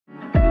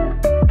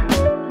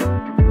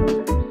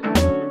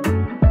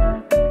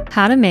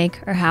How to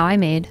make, or how I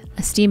made,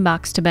 a steam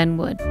box to bend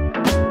wood.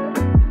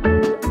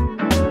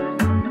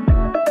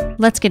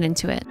 Let's get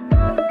into it.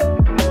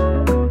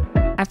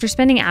 After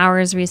spending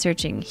hours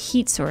researching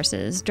heat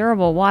sources,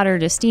 durable water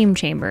to steam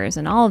chambers,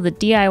 and all of the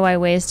DIY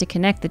ways to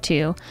connect the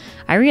two,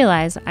 I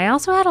realized I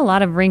also had a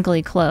lot of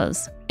wrinkly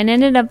clothes, and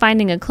ended up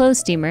finding a clothes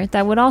steamer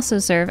that would also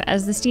serve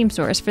as the steam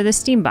source for this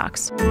steam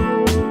box.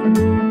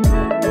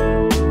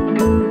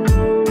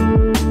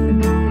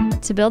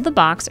 To build the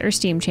box or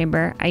steam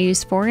chamber, I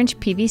used 4-inch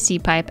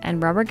PVC pipe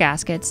and rubber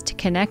gaskets to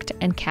connect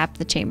and cap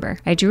the chamber.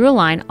 I drew a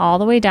line all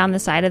the way down the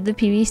side of the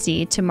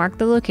PVC to mark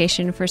the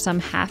location for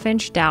some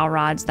 1/2-inch dowel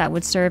rods that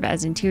would serve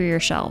as interior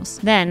shelves.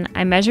 Then,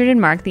 I measured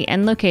and marked the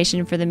end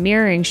location for the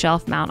mirroring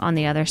shelf mount on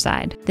the other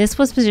side. This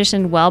was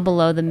positioned well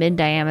below the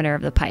mid-diameter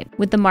of the pipe.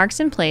 With the marks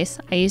in place,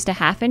 I used a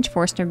 1/2-inch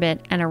Forstner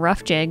bit and a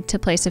rough jig to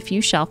place a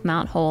few shelf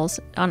mount holes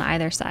on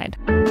either side.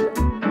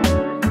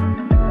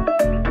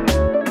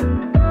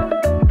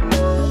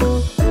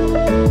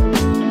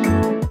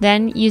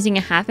 Then, using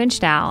a 1/2-inch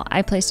dowel,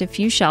 I placed a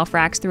few shelf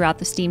racks throughout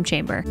the steam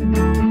chamber.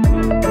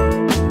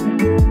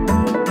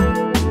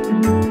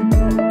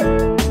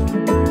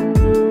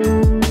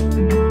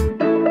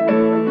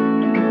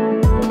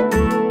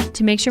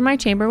 To make sure my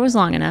chamber was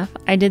long enough,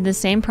 I did the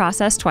same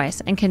process twice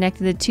and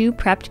connected the two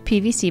prepped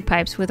PVC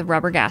pipes with a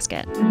rubber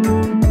gasket.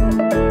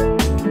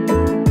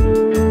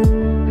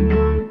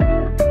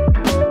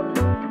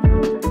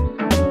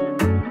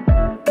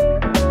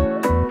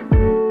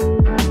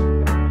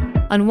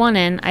 On one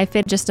end, I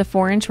fit just a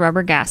 4-inch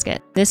rubber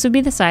gasket. This would be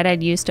the side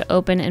I'd use to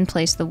open and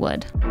place the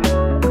wood.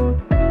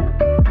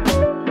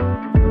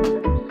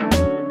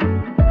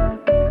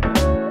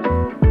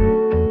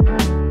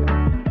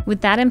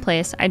 With that in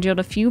place, I drilled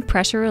a few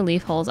pressure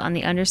relief holes on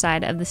the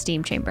underside of the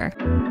steam chamber.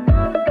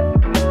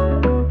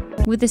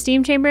 With the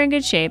steam chamber in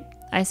good shape,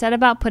 I set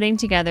about putting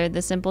together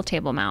the simple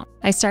table mount.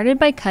 I started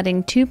by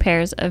cutting 2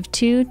 pairs of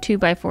 2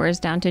 2x4s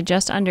down to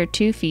just under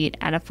 2 feet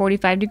at a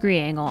 45-degree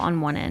angle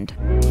on one end.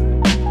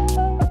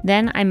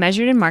 Then I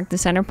measured and marked the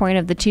center point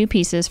of the 2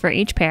 pieces for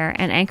each pair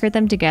and anchored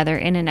them together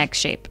in an X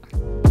shape.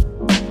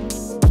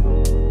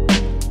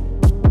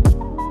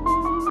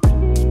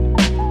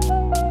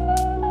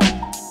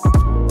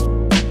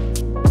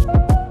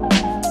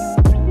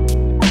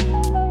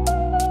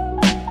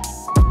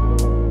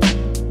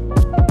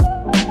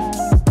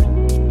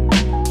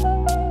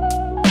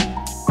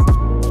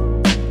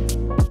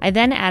 I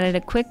then added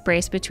a quick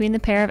brace between the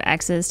pair of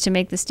X's to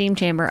make the steam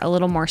chamber a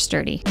little more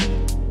sturdy.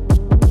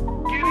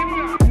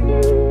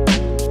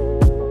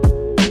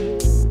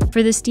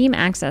 For the steam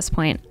access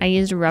point, I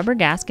used a rubber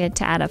gasket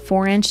to add a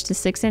 4-inch to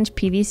 6-inch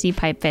PVC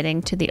pipe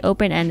fitting to the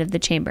open end of the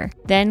chamber.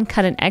 Then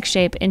cut an X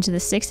shape into the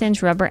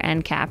 6-inch rubber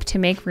end cap to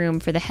make room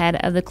for the head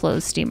of the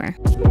closed steamer.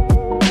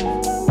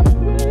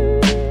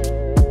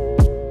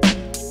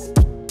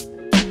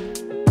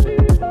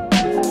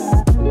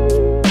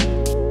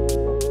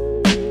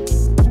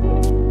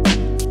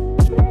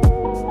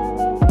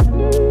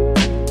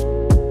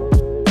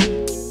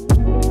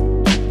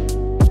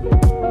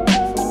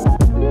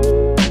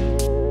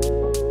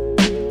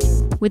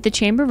 With the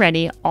chamber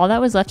ready, all that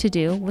was left to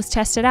do was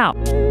test it out.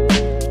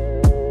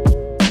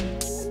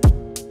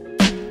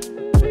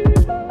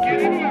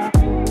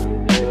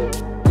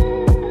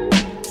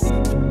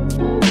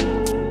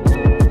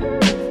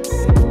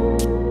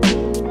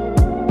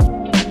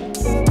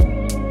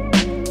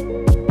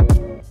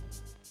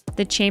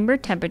 The chamber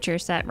temperature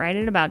set right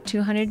at about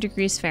 200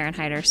 degrees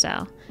Fahrenheit or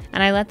so,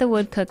 and I let the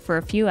wood cook for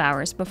a few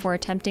hours before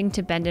attempting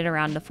to bend it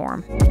around to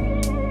form.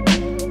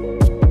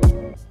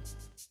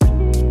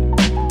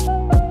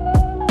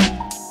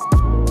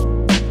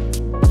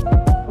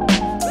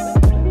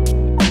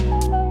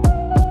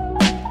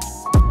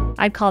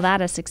 I'd call that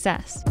a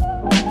success.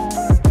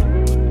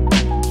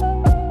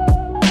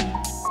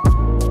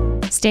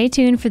 Stay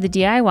tuned for the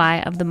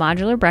DIY of the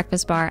modular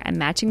breakfast bar and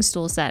matching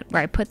stool set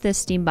where I put this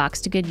steam box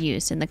to good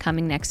use in the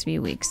coming next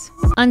few weeks.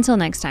 Until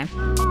next time.